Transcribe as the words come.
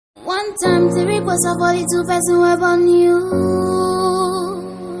One time, the request of 42 person web on you.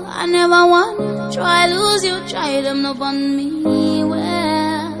 I never want, try lose you, try them up on me.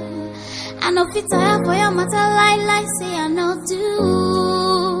 Well, I know fit tire for your matter, like say I know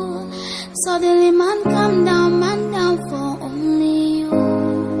do. Suddenly man down for only you.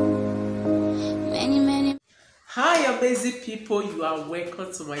 Many. Hi amazing people, you are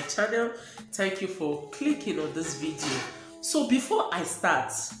welcome to my channel. Thank you for clicking on this video. So before I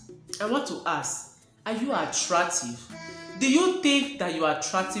start, I want to ask, are you attractive? Do you think that you are an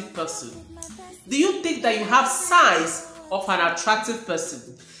attractive person? Do you think that you have signs of an attractive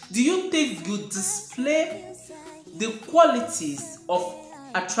person? Do you think you display the qualities of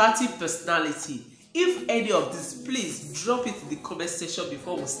attractive personality? If any of this, please drop it in the comment section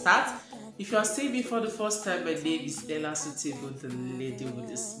before we start. If you are seeing me for the first time, my name is Ella, the lady with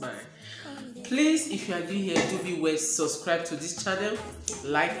the smile. Please, if you are new here, do be well, subscribe to this channel,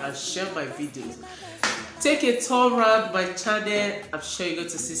 like and share my videos. Take a tour around my channel. I'm sure you're going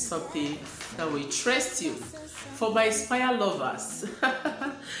to see something that will interest you. For my Inspire lovers,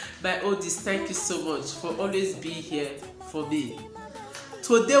 my oldies, thank you so much for always being here for me.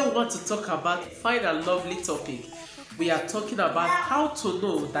 Today we want to talk about find a lovely topic. We are talking about how to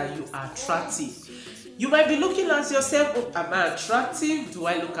know that you are attractive. You might be looking at yourself, oh, am I attractive? Do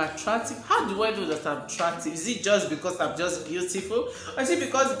I look attractive? How do I know that I'm attractive? Is it just because I'm just beautiful? Or is it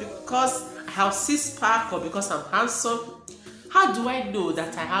because I have six-pack, or because I'm handsome? How do I know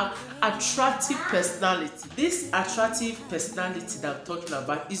that I have attractive personality? This attractive personality that I'm talking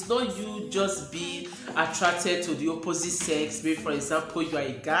about is not you just being attracted to the opposite sex. Maybe for example, you are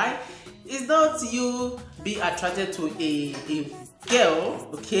a guy. It's not you be attracted to a girl,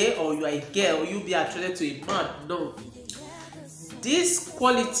 okay, or you are a girl, you be attracted to a man. No. These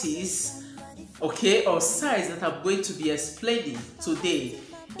qualities, okay, or signs that I'm going to be explaining today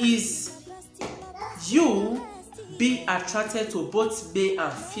is you be attracted to both male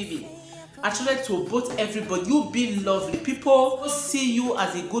and female, attracted to both everybody. You be lovely. People see you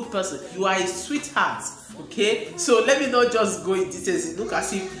as a good person. You are a sweetheart. Okay, so let me not just go in details. Look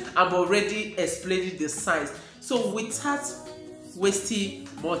as if I'm already explaining the signs. So without wasting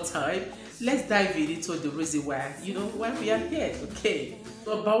more time, let's dive into the reason why we are here. Okay,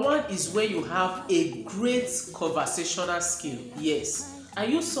 number one is when you have a great conversational skill. Yes, are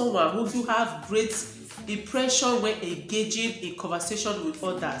you someone who have great impression when engaging in conversation with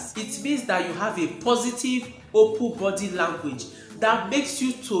others? It means that you have a positive, open body language that makes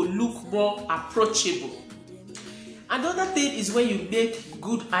you to look more approachable. Another thing is when you make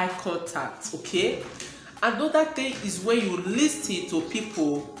good eye contact, okay? Another thing is when you listen to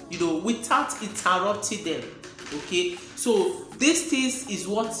people, without interrupting them, okay? So these things is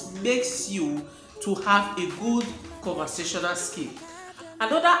what makes you to have a good conversational skill.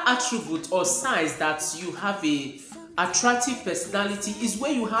 Another attribute or signs that you have a attractive personality is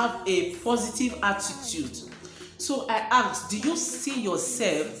when you have a positive attitude. So I ask, do you see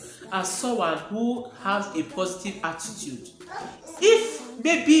yourself as someone who has a positive attitude? If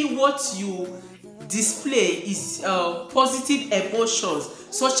maybe what you display is positive emotions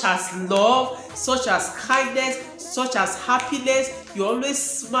such as love, such as kindness, such as happiness, you're always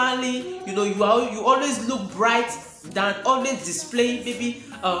smiling, you always look bright, than always displaying maybe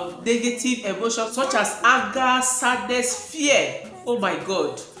negative emotions such as anger, sadness, fear. Oh my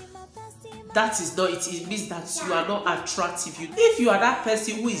God, that is not it. It means that you are not attractive. If you are that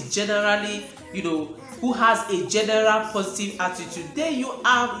person who is generally, who has a general positive attitude, then you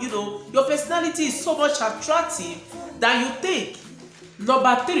are, your personality is so much attractive than you think.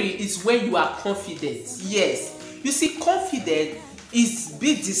 Number three is when you are confident. Yes, you see, confident is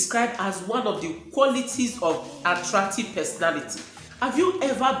being described as one of the qualities of attractive personality. Have you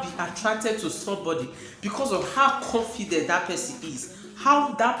ever been attracted to somebody because of how confident that person is?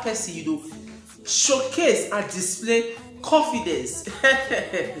 How that person, showcase and display confidence.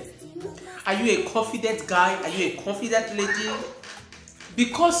 Are you a confident guy? Are you a confident lady?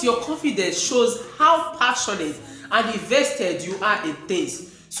 Because your confidence shows how passionate and invested you are in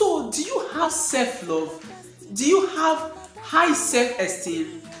things. So do you have self-love? Do you have high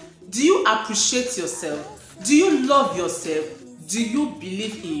self-esteem? Do you appreciate yourself? Do you love yourself? Do you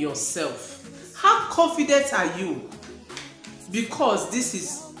believe in yourself? How confident are you? Because this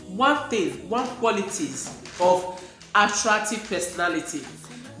is one thing, one qualities of attractive personality.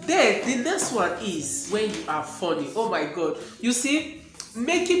 Then the next one is when you are funny. Oh my God, you see,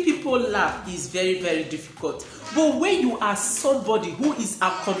 making people laugh is very, very difficult. But when you are somebody who is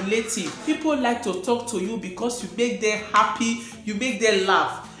accommodative, people like to talk to you because you make them happy, you make them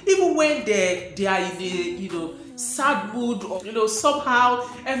laugh. Even when they are in a sad mood, or somehow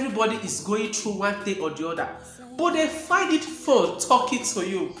everybody is going through one thing or the other, but they find it fun talking to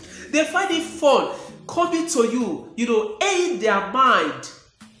you. They find it fun coming to you, aid their mind.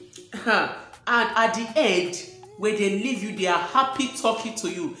 And at the end, when they leave you, they are happy talking to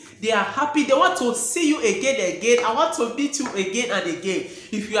you. They are happy. They want to see you again and again. I want to meet you again and again.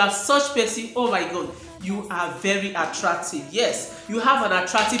 If you are such person, oh my God, you are very attractive. Yes, you have an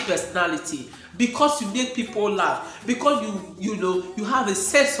attractive personality because you make people laugh. Because you have a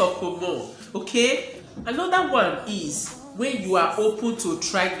sense of humor. Okay. Another one is when you are open to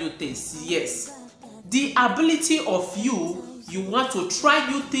try new things. Yes, the ability of you want to try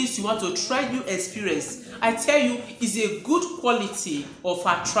new things, you want to try new experience, I tell you, is a good quality of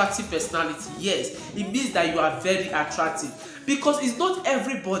attractive personality. Yes, it means that you are very attractive, because it's not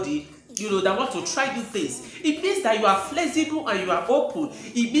everybody that want to try new things. It means that you are flexible and you are open.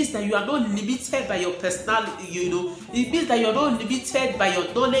 It means that you are not limited by your personality. It means that you are not limited by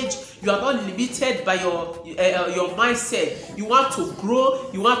your knowledge. You are not limited by your mindset. You want to grow.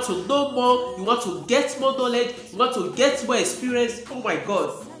 You want to know more. You want to get more knowledge. You want to get more experience. Oh my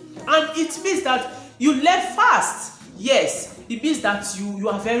God! And it means that you learn fast. Yes, it means that you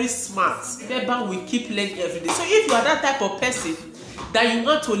are very smart. Remember, we keep learning every day. So if you are that type of person that you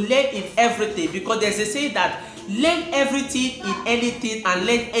want to learn in everything, because there's a saying that learn everything in anything and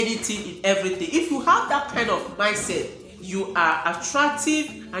learn anything in everything. If you have that kind of mindset, you are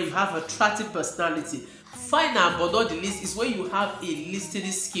attractive and you have attractive personality. Final but not the least is when you have a listening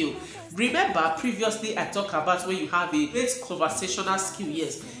skill. Remember, previously I talked about when you have a great conversational skill.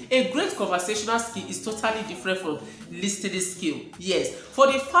 Yes, a great conversational skill is totally different from listening skill. Yes, for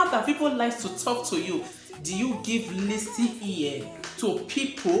the fact that people like to talk to you, do you give listening ear to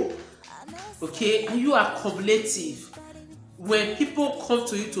people? Okay, and you are cumulative. When people come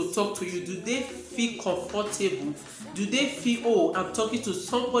to you to talk to you, do they feel comfortable? Do they feel, oh, I'm talking to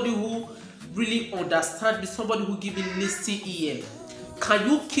somebody who really understands me, somebody who gives me listening ear? Can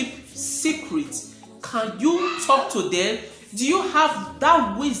you keep secrets? Can you talk to them? Do you have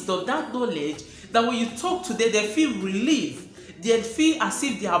that wisdom, that knowledge, that when you talk to them, they feel relieved? They feel as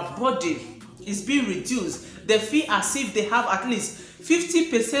if their burden is being reduced. They feel as if they have at least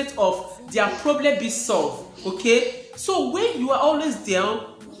 50% of their problem be solved. Okay, so when you are always there,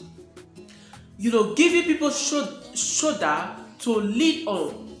 giving people shoulder to lean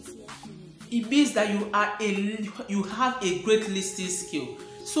on, it means that you have a great listening skill.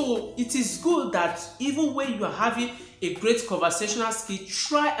 So it is good that even when you are having a great conversational skill,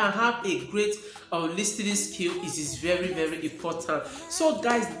 try and have a great listening skill. It is very, very important. So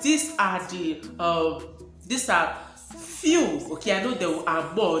guys, these are few. Okay, I know there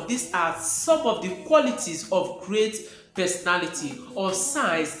are more. These are some of the qualities of great personality or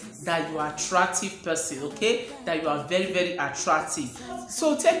signs that you are attractive person. Okay, that you are very, very attractive.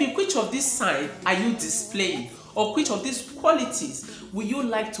 So tell me, which of these signs are you displaying, or which of these qualities would you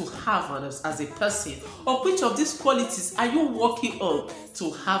like to have as a person, or which of these qualities are you working on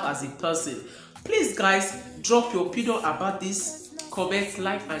to have as a person? Please guys, drop your opinion about this, comment,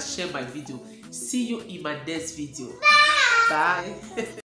 like and share my video. See you in my next video. Bye.